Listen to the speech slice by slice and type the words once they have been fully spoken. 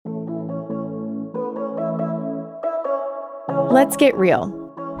Let's get real.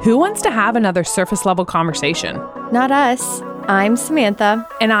 Who wants to have another surface level conversation? Not us. I'm Samantha.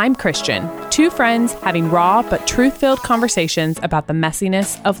 And I'm Christian. Two friends having raw but truth-filled conversations about the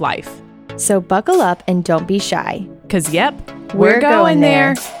messiness of life. So buckle up and don't be shy. 'Cause yep, we're going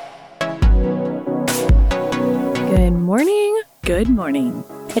there. Good morning. Good morning.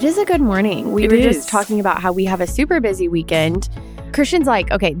 It is a good morning. We were just talking about how we have a super busy weekend. Christian's like,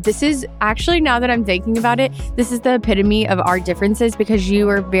 okay, this is actually, now that I'm thinking about it, this is the epitome of our differences because you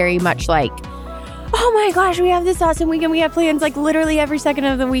are very much like, oh my gosh, we have this awesome weekend. We have plans like literally every second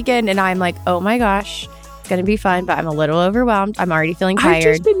of the weekend. And I'm like, oh my gosh, it's going to be fun, but I'm a little overwhelmed. I'm already feeling tired. I've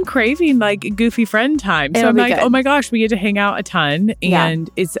just been craving like goofy friend time. So I'm like, oh my gosh, we get to hang out a ton and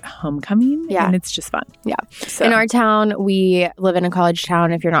it's homecoming and it's just fun. Yeah. So. In our town, we live in a college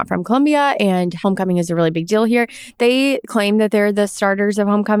town if you're not from Columbia, and homecoming is a really big deal here. They claim that they're the starters of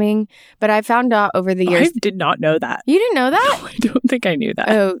homecoming, but I found out over the years. I did not know that. You didn't know that? No, I don't think I knew that.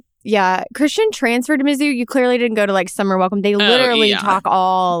 Oh, yeah. Christian transferred to Mizzou. You clearly didn't go to like summer welcome. They literally talk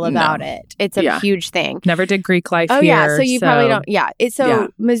all about it. It's a huge thing. Never did Greek life here. Oh, yeah. So you probably don't. Yeah.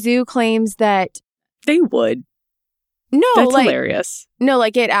 Mizzou claims that they would. No, that's hilarious. No,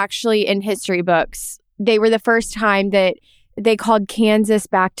 like it actually in history books, they were the first time that they called Kansas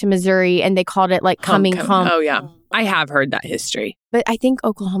back to Missouri and they called it like coming home. Oh, yeah. I have heard that history. But I think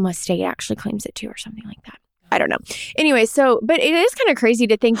Oklahoma State actually claims it too or something like that. I don't know. Anyway, but it is kind of crazy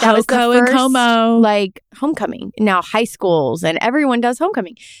to think that was the first, like, homecoming. Now high schools and everyone does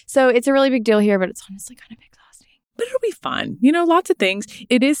homecoming. So it's a really big deal here, but it's honestly kind of exhausting. But it'll be fun. You know, lots of things.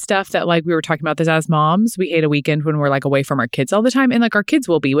 It is stuff that, like, we were talking about this as moms. We hate a weekend when we're, like, away from our kids all the time. And, like, our kids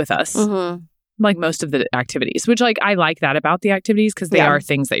will be with us. Mm-hmm. Like, most of the activities. Which, like, I like that about the activities because they are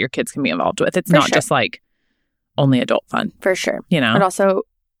things that your kids can be involved with. It's not just, like, only adult fun. For sure. You know? It also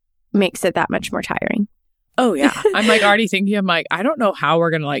makes it that much more tiring. Oh, yeah. I'm like already thinking, I don't know how we're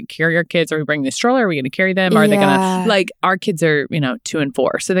going to like carry our kids. Are we bringing the stroller? Are we going to carry them? Are they going to like, our kids are, 2 and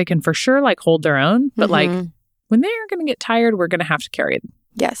 4. So they can for sure like hold their own. But like when they are going to get tired, we're going to have to carry them.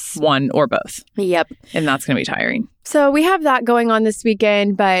 Yes. One or both. Yep. And that's going to be tiring. So we have that going on this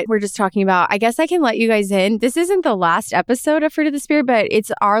weekend, but we're just talking about, I guess I can let you guys in. This isn't the last episode of Fruit of the Spirit, but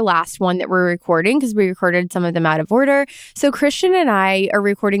it's our last one that we're recording because we recorded some of them out of order. So Christian and I are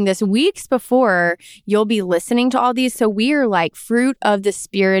recording this weeks before you'll be listening to all these. So we are like Fruit of the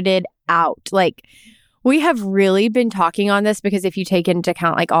Spirited out. Like, we have really been talking on this because if you take into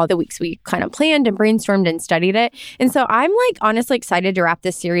account like all the weeks we kind of planned and brainstormed and studied it. And so I'm like honestly excited to wrap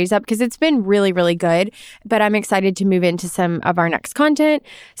this series up because it's been really, really good. But I'm excited to move into some of our next content.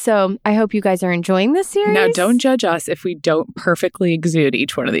 So I hope you guys are enjoying this series. Now, don't judge us if we don't perfectly exude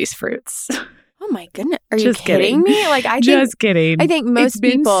each one of these fruits. Oh my goodness. Are you kidding me? Like, just kidding. I think most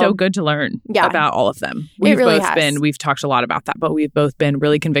people. It's been so good to learn about all of them. We've talked a lot about that, but we've both been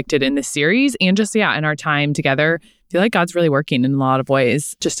really convicted in this series and just, in our time together. I feel like God's really working in a lot of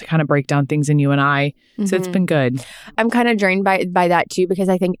ways just to kind of break down things in you and I. So it's been good. I'm kind of drained by that too, because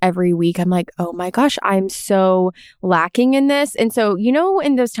I think every week I'm like, oh my gosh, I'm so lacking in this. And so,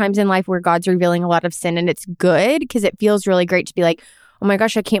 in those times in life where God's revealing a lot of sin and it's good because it feels really great to be like, oh my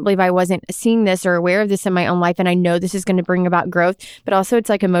gosh, I can't believe I wasn't seeing this or aware of this in my own life. And I know this is going to bring about growth. But also it's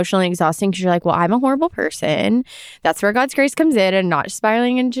like emotionally exhausting because you're like, well, I'm a horrible person. That's where God's grace comes in and not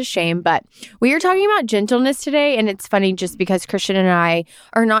spiraling into shame. But we are talking about gentleness today. And it's funny just because Christian and I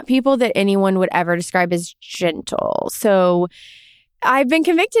are not people that anyone would ever describe as gentle. So I've been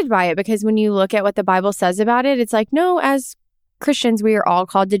convicted by it because when you look at what the Bible says about it, it's like, no, as Christians, we are all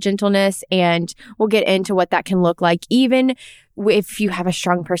called to gentleness, and we'll get into what that can look like. Even if you have a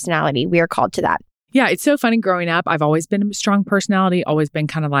strong personality, we are called to that. Yeah, it's so funny. Growing up, I've always been a strong personality, always been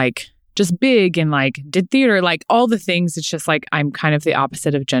kind of like just big and like did theater, like all the things. It's just like I'm kind of the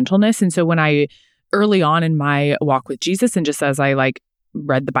opposite of gentleness. And so when I early on in my walk with Jesus and just as I like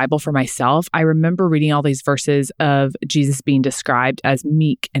read the Bible for myself, I remember reading all these verses of Jesus being described as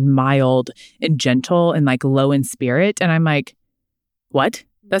meek and mild and gentle and like low in spirit. And I'm like, what?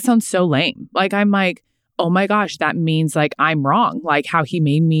 That sounds so lame. Like, I'm like, oh my gosh, that means like I'm wrong. Like how he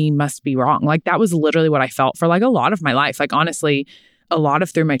made me must be wrong. Like that was literally what I felt for like a lot of my life. Like honestly, a lot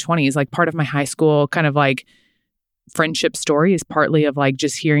of through my 20s, like part of my high school kind of like friendship story is partly of like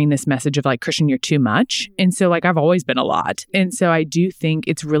just hearing this message of like, Christian, you're too much. And so like I've always been a lot. And so I do think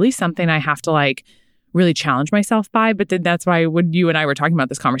it's really something I have to like really challenge myself by. But then that's why when you and I were talking about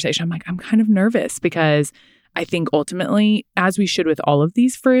this conversation, I'm like, I'm kind of nervous because I think ultimately, as we should with all of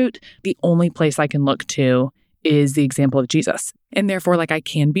these fruit, the only place I can look to is the example of Jesus. And therefore, like I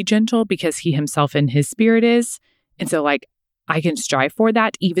can be gentle because he himself in his spirit is. And so like I can strive for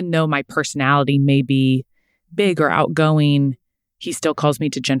that, even though my personality may be big or outgoing he still calls me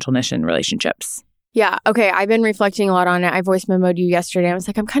to gentleness in relationships. Yeah. Okay. I've been reflecting a lot on it. I voice memoed you yesterday. I was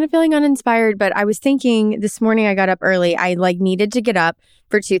like, I'm kind of feeling uninspired, but I was thinking this morning I got up early. I needed to get up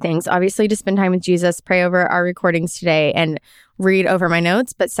for two things. Obviously to spend time with Jesus, pray over our recordings today, and read over my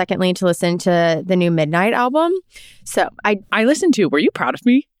notes. But secondly, to listen to the new Midnight album. So I listened to. Were you proud of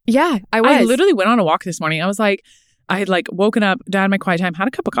me? Yeah, I was. I literally went on a walk this morning. I was like, I had woken up, done my quiet time, had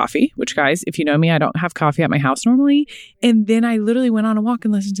a cup of coffee, which guys, if you know me, I don't have coffee at my house normally. And then I literally went on a walk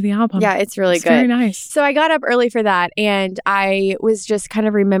and listened to the album. Yeah, it's really good. Very nice. So I got up early for that, and I was just kind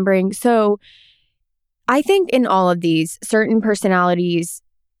of remembering. So I think in all of these, certain personalities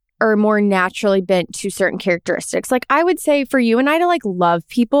are more naturally bent to certain characteristics. Like I would say for you and I to love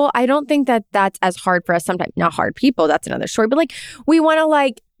people, I don't think that that's as hard for us sometimes. Not hard people, that's another story. But we want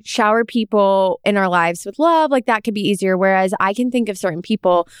to shower people in our lives with love. That could be easier. Whereas I can think of certain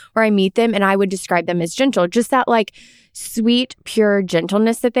people where I meet them and I would describe them as gentle. Just that sweet, pure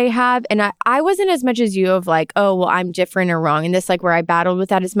gentleness that they have. And I wasn't as much as you of oh, well, I'm different or wrong in this, where I battled with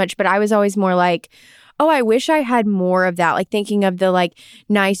that as much. But I was always more oh, I wish I had more of that. Thinking of the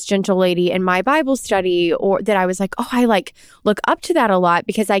nice, gentle lady in my Bible study, or that I was oh, I look up to that a lot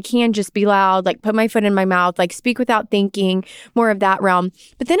because I can just be loud, put my foot in my mouth, speak without thinking, more of that realm.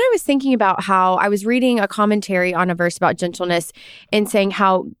 But then I was thinking about how I was reading a commentary on a verse about gentleness and saying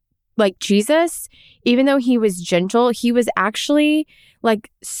how Jesus, even though he was gentle, he was actually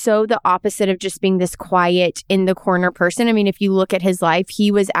so the opposite of just being this quiet in the corner person. I mean, if you look at his life, he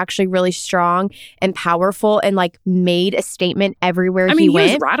was actually really strong and powerful and made a statement everywhere he went.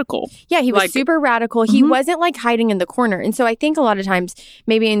 He was radical. Yeah, he was super radical. He wasn't hiding in the corner. And so I think a lot of times,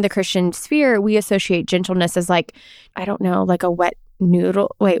 maybe in the Christian sphere, we associate gentleness as I don't know, a wet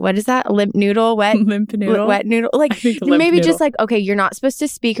noodle. Wait, what is that? Limp noodle? Wet? Limp noodle? Wet noodle? Maybe noodle. Just okay, you're not supposed to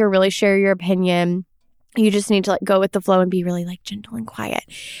speak or really share your opinion. You just need to go with the flow and be really gentle and quiet.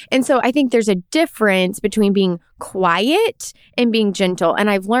 And so I think there's a difference between being quiet and being gentle. And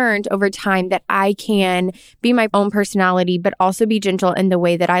I've learned over time that I can be my own personality, but also be gentle in the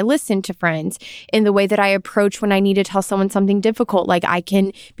way that I listen to friends, in the way that I approach when I need to tell someone something difficult. I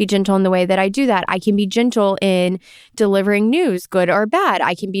can be gentle in the way that I do that. I can be gentle in delivering news, good or bad.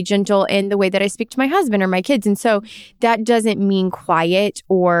 I can be gentle in the way that I speak to my husband or my kids. And so that doesn't mean quiet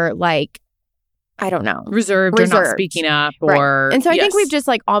or I don't know. Reserved or not speaking up or... Right. And so I think we've just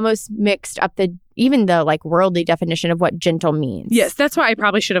almost mixed up even the worldly definition of what gentle means. Yes, that's why I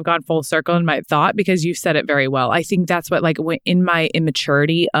probably should have gone full circle in my thought because you said it very well. I think that's what in my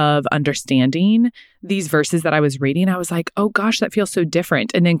immaturity of understanding these verses that I was reading, I was oh gosh, that feels so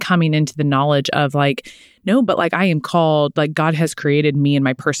different. And then coming into the knowledge of no, but I am called, God has created me and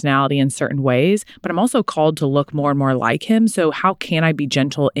my personality in certain ways, but I'm also called to look more and more like him. So how can I be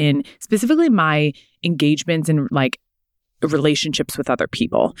gentle in specifically my engagements and relationships with other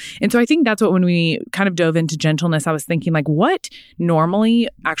people? And so I think that's what, when we kind of dove into gentleness, I was thinking what normally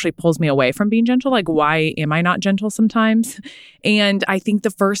actually pulls me away from being gentle? Why am I not gentle sometimes? And I think the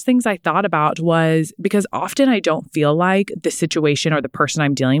first things I thought about was because often I don't feel like the situation or the person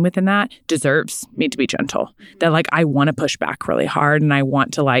I'm dealing with in that deserves me to be gentle. That I want to push back really hard and I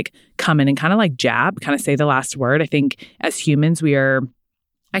want to come in and kind of jab, kind of say the last word. I think as humans,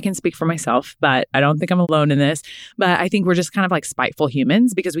 I can speak for myself, but I don't think I'm alone in this. But I think we're just kind of spiteful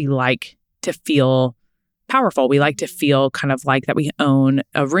humans because we like to feel powerful. We like to feel kind of that we own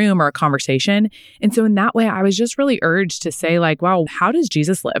a room or a conversation. And so in that way, I was just really urged to say wow, how does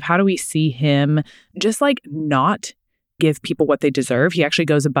Jesus live? How do we see him just not give people what they deserve? He actually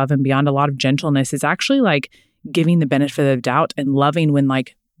goes above and beyond. A lot of gentleness is actually giving the benefit of the doubt and loving when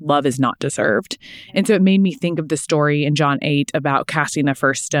love is not deserved. And so it made me think of the story in John 8 about casting the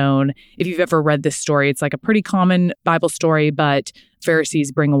first stone. If you've ever read this story, it's a pretty common Bible story, but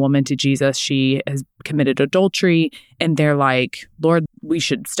Pharisees bring a woman to Jesus. She has committed adultery and they're Lord, we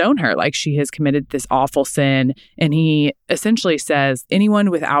should stone her. She has committed this awful sin. And he essentially says, anyone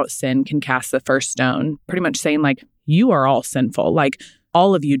without sin can cast the first stone, pretty much saying you are all sinful.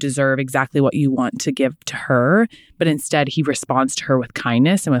 All of you deserve exactly what you want to give to her. But instead, he responds to her with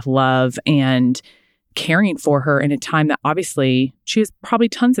kindness and with love and caring for her in a time that obviously she has probably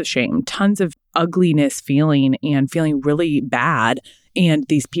tons of shame, tons of ugliness feeling and feeling really bad. And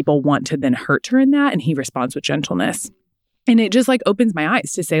these people want to then hurt her in that. And he responds with gentleness. And it just opens my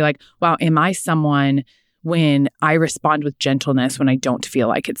eyes to say wow, am I someone when I respond with gentleness when I don't feel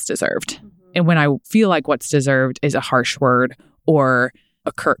like it's deserved? And when I feel like what's deserved is a harsh word or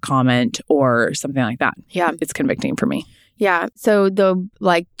a curt comment or something like that. Yeah. It's convicting for me. Yeah. So the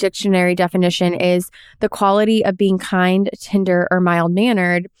dictionary definition is the quality of being kind, tender, or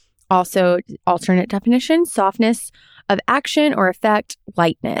mild-mannered. Also, alternate definition, softness of action or effect,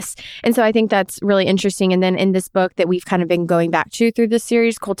 lightness. And so I think that's really interesting. And then in this book that we've kind of been going back to through this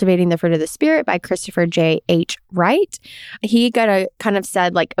series, Cultivating the Fruit of the Spirit by Christopher J.H. Wright, he kind of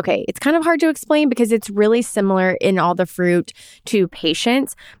said like, okay, it's kind of hard to explain because it's really similar in all the fruit to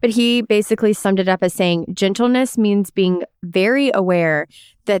patience. But he basically summed it up as saying, gentleness means being very aware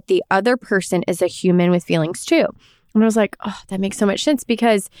that the other person is a human with feelings too. And I was like, oh, that makes so much sense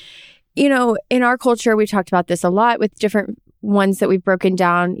because, you know, in our culture, we've talked about this a lot with different ones that we've broken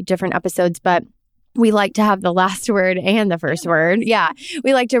down, different episodes, but we like to have the last word and the first word. Yeah.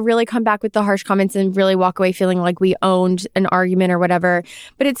 We like to really come back with the harsh comments and really walk away feeling like we owned an argument or whatever.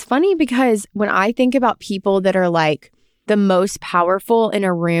 But it's funny because when I think about people that are like the most powerful in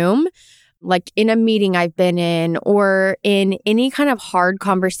a room, like in a meeting I've been in or in any kind of hard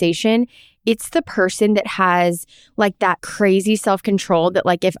conversation, it's the person that has like that crazy self-control that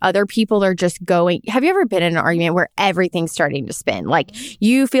like if other people are just going, have you ever been in an argument where everything's starting to spin? Like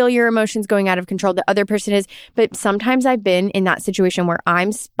you feel your emotions going out of control, the other person is, but sometimes I've been in that situation where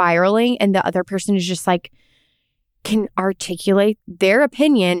I'm spiraling and the other person is just like, can articulate their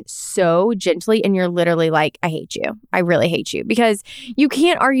opinion so gently and you're literally like, I hate you. I really hate you because you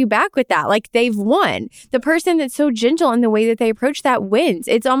can't argue back with that. Like they've won. The person that's so gentle in the way that they approach that wins.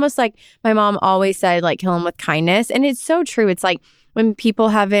 It's almost like my mom always said, like, kill them with kindness. And it's so true. It's like when people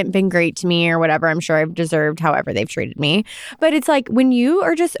haven't been great to me or whatever, I'm sure I've deserved however they've treated me. But it's like when you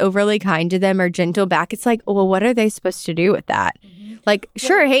are just overly kind to them or gentle back, it's like, well, what are they supposed to do with that? Mm-hmm. Like,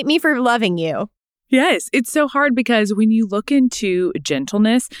 sure, hate me for loving you. Yes, it's so hard because when you look into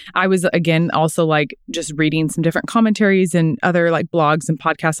gentleness, I was, again, also like just reading some different commentaries and other like blogs and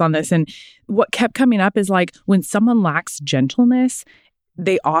podcasts on this. And what kept coming up is like when someone lacks gentleness,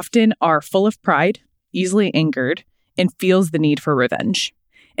 they often are full of pride, easily angered, and feels the need for revenge.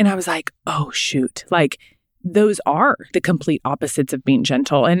 And I was like, oh, shoot, like those are the complete opposites of being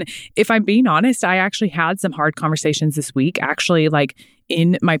gentle. And if I'm being honest, I actually had some hard conversations this week, actually like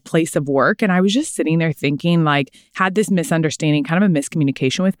in my place of work. And I was just sitting there thinking like, had this misunderstanding, kind of a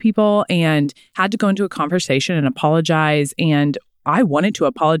miscommunication with people and had to go into a conversation and apologize. And I wanted to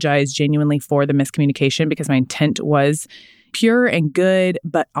apologize genuinely for the miscommunication because my intent was pure and good,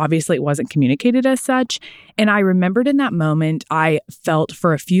 but obviously it wasn't communicated as such. And I remembered in that moment, I felt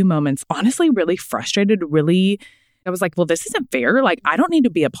for a few moments, honestly, really frustrated, I was like, well, this isn't fair. Like, I don't need to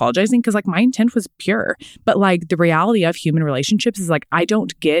be apologizing because like my intent was pure. But like the reality of human relationships is like, I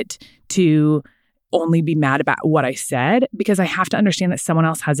don't get to only be mad about what I said because I have to understand that someone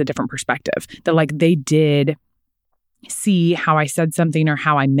else has a different perspective, that like they did see how I said something or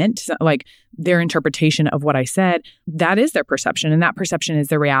how I meant, like their interpretation of what I said. That is their perception and that perception is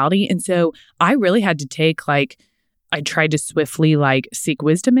their reality. And so I really had to take I tried to swiftly seek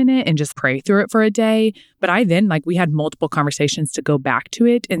wisdom in it and just pray through it for a day. But I then we had multiple conversations to go back to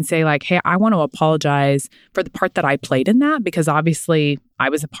it and say hey, I want to apologize for the part that I played in that because obviously I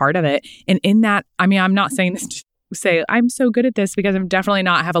was a part of it. And in that, I'm not saying this to say I'm so good at this because I'm definitely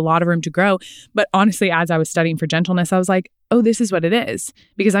not, have a lot of room to grow. But honestly, as I was studying for gentleness, I was like, oh, this is what it is.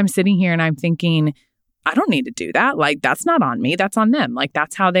 Because I'm sitting here and I'm thinking, I don't need to do that. That's not on me. That's on them.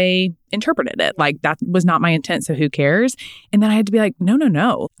 That's how they interpreted it. That was not my intent. So who cares? And then I had to be like,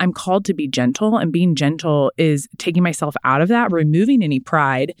 no. I'm called to be gentle. And being gentle is taking myself out of that, removing any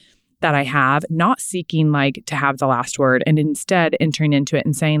pride that I have, not seeking to have the last word, and instead entering into it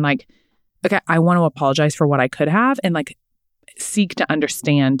and saying okay, I want to apologize for what I could have and seek to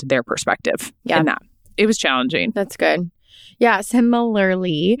understand their perspective in that. It was challenging. That's good. Yeah,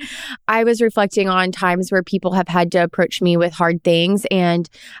 similarly, I was reflecting on times where people have had to approach me with hard things and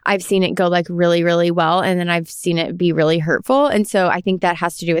I've seen it go really, really well. And then I've seen it be really hurtful. And so I think that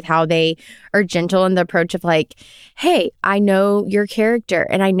has to do with how they are gentle in the approach of hey, I know your character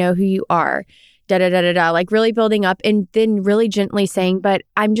and I know who you are. Really building up and then really gently saying, but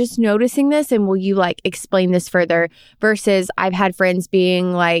I'm just noticing this and will you explain this further? Versus I've had friends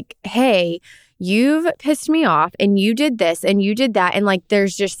being hey, you've pissed me off and you did this and you did that. And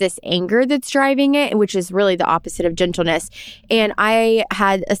there's just this anger that's driving it, which is really the opposite of gentleness. And I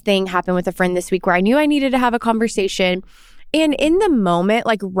had a thing happen with a friend this week where I knew I needed to have a conversation. And in the moment,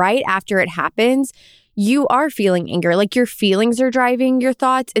 right after it happens, you are feeling anger. Your feelings are driving your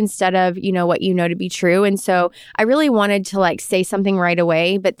thoughts instead of, what you know to be true. And so I really wanted to say something right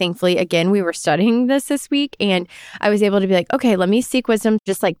away. But thankfully, again, we were studying this week and I was able to be okay, let me seek wisdom.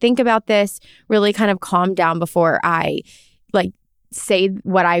 Just think about this, really kind of calm down before I say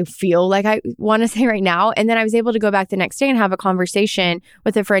what I feel I want to say right now. And then I was able to go back the next day and have a conversation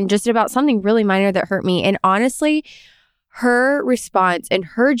with a friend just about something really minor that hurt me. And honestly, her response and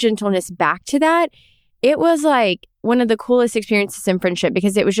her gentleness back to that, it was like one of the coolest experiences in friendship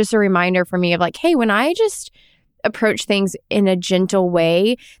because it was just a reminder for me of like, hey, when I just approach things in a gentle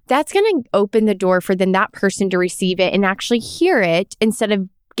way, that's going to open the door for then that person to receive it and actually hear it instead of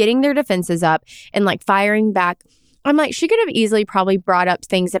getting their defenses up and like firing back. I'm like, she could have easily probably brought up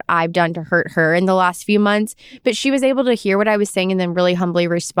things that I've done to hurt her in the last few months, but she was able to hear what I was saying and then really humbly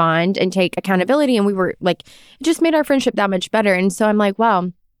respond and take accountability. And we were like, it just made our friendship that much better. And so I'm like,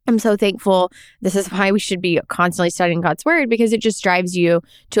 wow, I'm so thankful. This is why we should be constantly studying God's word, because it just drives you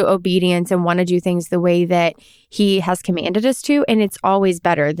to obedience and want to do things the way that he has commanded us to. And it's always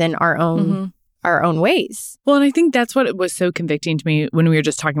better than our own ways. Well, and I think that's what was so convicting to me when we were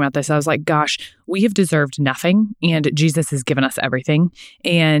just talking about this. I was like, gosh, we have deserved nothing and Jesus has given us everything.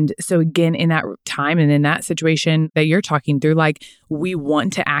 And so again, in that time and in that situation that you're talking through, like we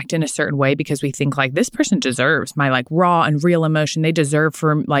want to act in a certain way because we think like this person deserves my like raw and real emotion. They deserve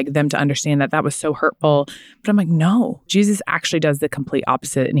for like them to understand that that was so hurtful. But I'm like, no, Jesus actually does the complete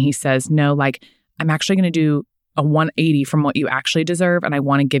opposite. And he says, no, like I'm actually going to do a 180 from what you actually deserve. And I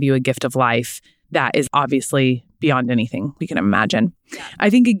want to give you a gift of life that is obviously beyond anything we can imagine. Yeah. I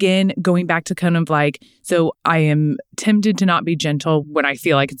think, again, going back to kind of like, so I am tempted to not be gentle when I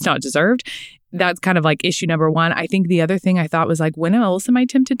feel like it's not deserved. That's kind of like issue number one. I think the other thing I thought was like, when else am I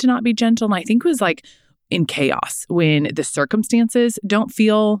tempted to not be gentle? And I think it was like in chaos, when the circumstances don't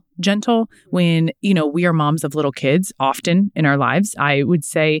feel gentle, when, you know, we are moms of little kids often in our lives. I would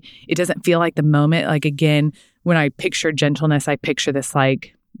say it doesn't feel like the moment. Like, again, when I picture gentleness, I picture this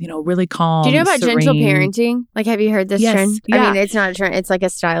like, you know, really calm. Do you know about serene. gentle parenting? Like, have you heard this trend? Yeah. I mean, it's not a trend. It's like a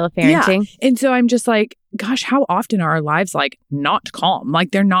style of parenting. Yeah. And so I'm just like, gosh, how often are our lives like not calm?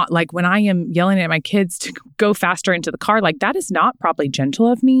 Like they're not, like when I am yelling at my kids to go faster into the car, like that is not probably gentle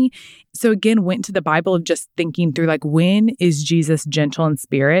of me. So again, went to the Bible of just thinking through like, when is Jesus gentle in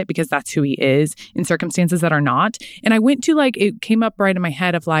spirit? Because that's who he is in circumstances that are not. And I went to like, it came up right in my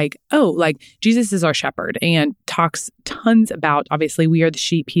head of like, oh, like Jesus is our shepherd and talks tons about, obviously we are the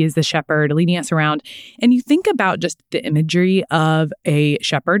sheep. He is the shepherd leading us around. And you think about just the imagery of a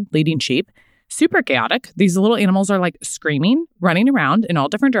shepherd leading sheep. Super chaotic. These little animals are like screaming, running around in all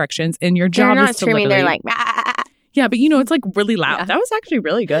different directions. And your job they're not is to screaming. literally... They're like, bah. Yeah, but you know, it's like really loud. Yeah. That was actually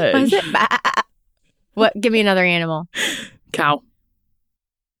really good. Was it? Bah. What? Give me another animal. Cow.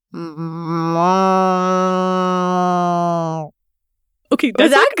 Okay, that's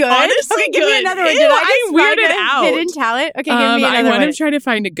was that good? Honestly okay, give good. me another one. Ew, Did I just I'm weirded out. Hidden talent? Okay, give me another I one. want to try to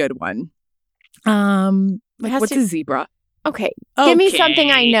find a good one. Like, what's a zebra? Okay. Give me something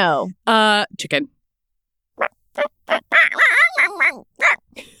I know. Chicken.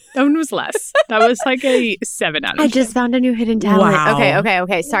 That one was less. That was like a 7 out of 10. I just found a new hidden talent. Wow.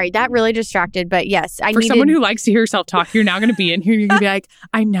 Okay. Sorry, that really distracted. But yes, For someone who likes to hear herself talk, you're now going to be in here. You're going to be like,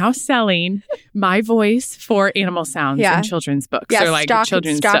 I'm now selling my voice for animal sounds in children's books. Yeah, or like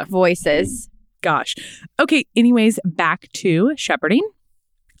children's stock stuff. voices. Gosh. Okay. Anyways, back to shepherding.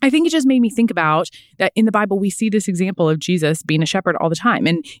 I think it just made me think about that in the Bible, we see this example of Jesus being a shepherd all the time.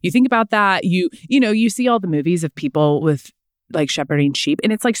 And you think about that, you see all the movies of people with like shepherding sheep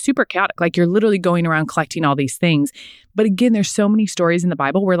and it's like super chaotic. Like you're literally going around collecting all these things. But again, there's so many stories in the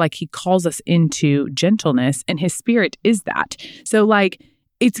Bible where like he calls us into gentleness and his spirit is that. So like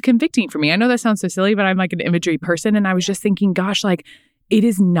it's convicting for me. I know that sounds so silly, but I'm like an imagery person. And I was just thinking, gosh, like it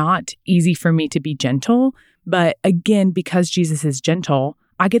is not easy for me to be gentle. But again, because Jesus is gentle,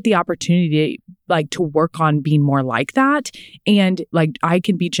 I get the opportunity to work on being more like that. And like, I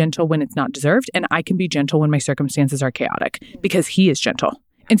can be gentle when it's not deserved. And I can be gentle when my circumstances are chaotic because he is gentle.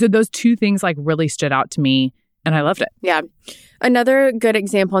 And so those two things like really stood out to me and I loved it. Yeah. Another good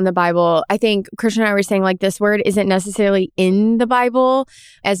example in the Bible, I think Christian and I were saying like this word isn't necessarily in the Bible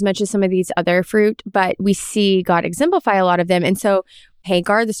as much as some of these other fruit, but we see God exemplify a lot of them. And so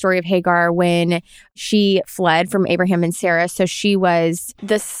Hagar, the story of Hagar, when she fled from Abraham and Sarah. So she was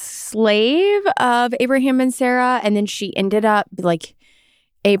the slave of Abraham and Sarah. And then she ended up like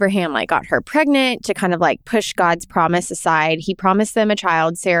Abraham got her pregnant to kind of push God's promise aside. He promised them a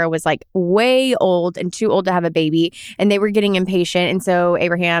child. Sarah was way old and too old to have a baby, and they were getting impatient. And so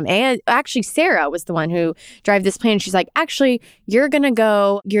Abraham and actually Sarah was the one who drove this plan. She's like, actually, you're going to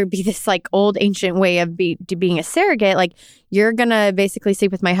go, you'll be this old ancient way of being a surrogate. You're going to basically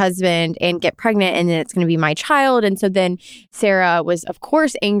sleep with my husband and get pregnant, and then it's going to be my child. And so then Sarah was, of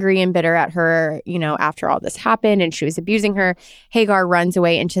course, angry and bitter at her, after all this happened and she was abusing her. Hagar runs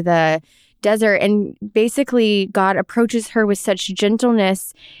away into the desert. And basically, God approaches her with such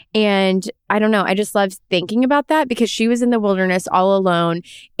gentleness. And I don't know, I just love thinking about that because she was in the wilderness all alone.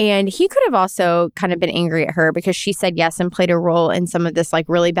 And he could have also kind of been angry at her because she said yes and played a role in some of this like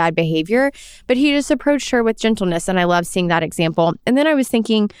really bad behavior. But he just approached her with gentleness. And I love seeing that example. And then I was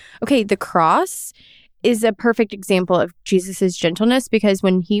thinking, okay, the cross is a perfect example of Jesus's gentleness because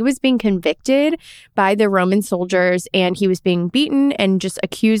when he was being convicted by the Roman soldiers and he was being beaten and just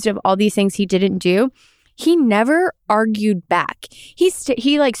accused of all these things he didn't do, he never argued back. He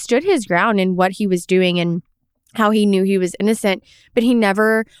stood his ground in what he was doing and how he knew he was innocent, but he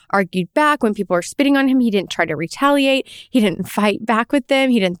never argued back when people were spitting on him. He didn't try to retaliate. He didn't fight back with them.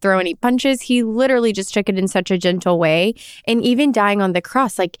 He didn't throw any punches. He literally just took it in such a gentle way. And even dying on the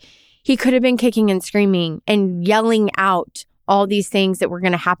cross, like, he could have been kicking and screaming and yelling out all these things that were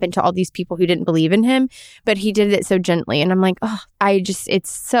going to happen to all these people who didn't believe in him, but he did it so gently. And I'm like, obviously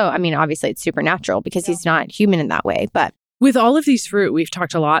it's supernatural because he's not human in that way, but. With all of these fruit, we've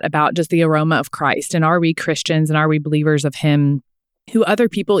talked a lot about just the aroma of Christ. And are we Christians and are we believers of him who other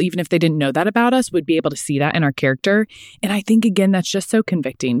people, even if they didn't know that about us, would be able to see that in our character? And I think, again, that's just so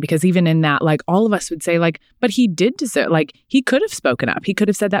convicting because even in that, like, all of us would say, like, but he did deserve, like, he could have spoken up. He could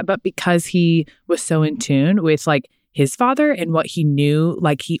have said that, but because he was so in tune with, like, his Father and what he knew,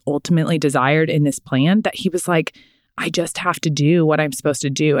 like, he ultimately desired in this plan, that he was like, I just have to do what I'm supposed to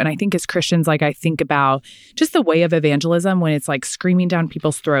do. And I think as Christians, like, I think about just the way of evangelism when it's like screaming down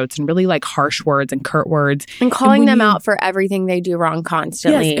people's throats and really like harsh words and curt words. And calling them out for everything they do wrong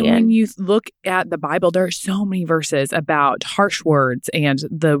constantly. Yes, and when you look at the Bible, there are so many verses about harsh words and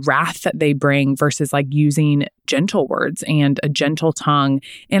the wrath that they bring versus like using gentle words and a gentle tongue.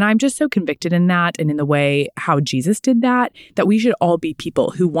 And I'm just so convicted in that and in the way how Jesus did that we should all be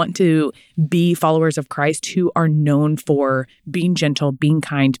people who want to be followers of Christ, who are known for being gentle, being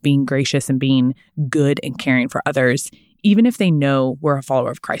kind, being gracious, and being good and caring for others, even if they know we're a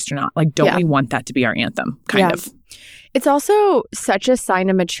follower of Christ or not. Like, don't we want that to be our anthem, kind of? It's also such a sign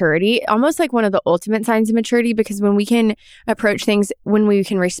of maturity, almost like one of the ultimate signs of maturity, because when we can approach things, when we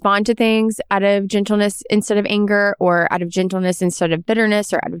can respond to things out of gentleness instead of anger, or out of gentleness instead of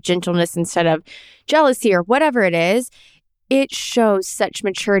bitterness, or out of gentleness instead of jealousy, or whatever it is, it shows such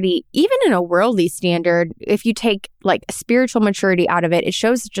maturity, even in a worldly standard. If you take like a spiritual maturity out of it, it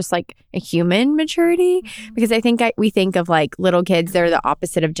shows just like a human maturity. Because I think we think of like little kids, they're the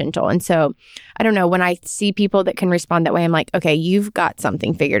opposite of gentle. And so I don't know, when I see people that can respond that way, I'm like, okay, you've got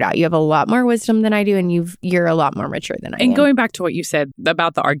something figured out. You have a lot more wisdom than I do, and you're a lot more mature than I am. And going back to what you said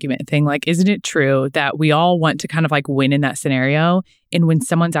about the argument thing, like, isn't it true that we all want to kind of like win in that scenario? And when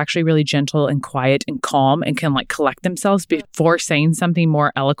someone's actually really gentle and quiet and calm and can like collect themselves before saying something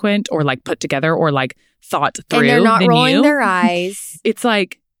more eloquent or like put together or like thought through, and they're not rolling their eyes, it's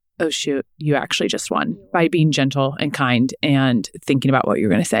like, oh shoot, you actually just won by being gentle and kind and thinking about what you were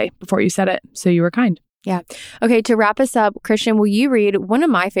going to say before you said it. So you were kind. Yeah. Okay, to wrap us up, Christian, will you read one of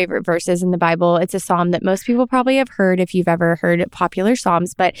my favorite verses in the Bible? It's a psalm that most people probably have heard if you've ever heard popular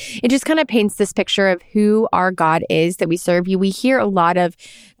psalms, but it just kind of paints this picture of who our God is that we serve. We hear a lot of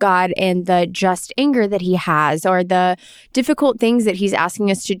God and the just anger that he has, or the difficult things that he's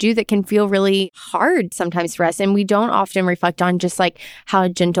asking us to do that can feel really hard sometimes for us. And we don't often reflect on just like how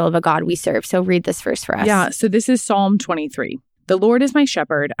gentle of a God we serve. So read this verse for us. Yeah. So this is Psalm 23. The Lord is my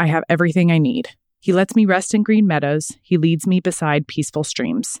shepherd. I have everything I need. He lets me rest in green meadows. He leads me beside peaceful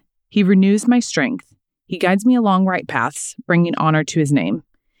streams. He renews my strength. He guides me along right paths, bringing honor to his name.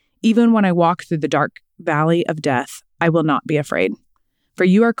 Even when I walk through the dark valley of death, I will not be afraid. For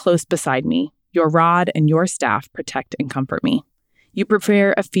you are close beside me. Your rod and your staff protect and comfort me. You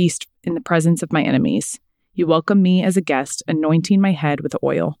prepare a feast in the presence of my enemies. You welcome me as a guest, anointing my head with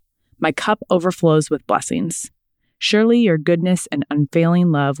oil. My cup overflows with blessings. Surely your goodness and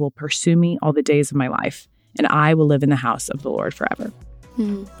unfailing love will pursue me all the days of my life, and I will live in the house of the Lord forever.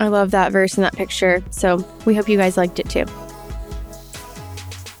 I love that verse and that picture. So we hope you guys liked it too.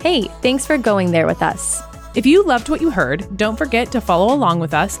 Hey, thanks for going there with us. If you loved what you heard, don't forget to follow along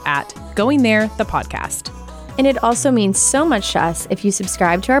with us at Going There, the podcast. And it also means so much to us if you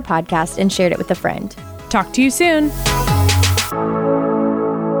subscribe to our podcast and shared it with a friend. Talk to you soon.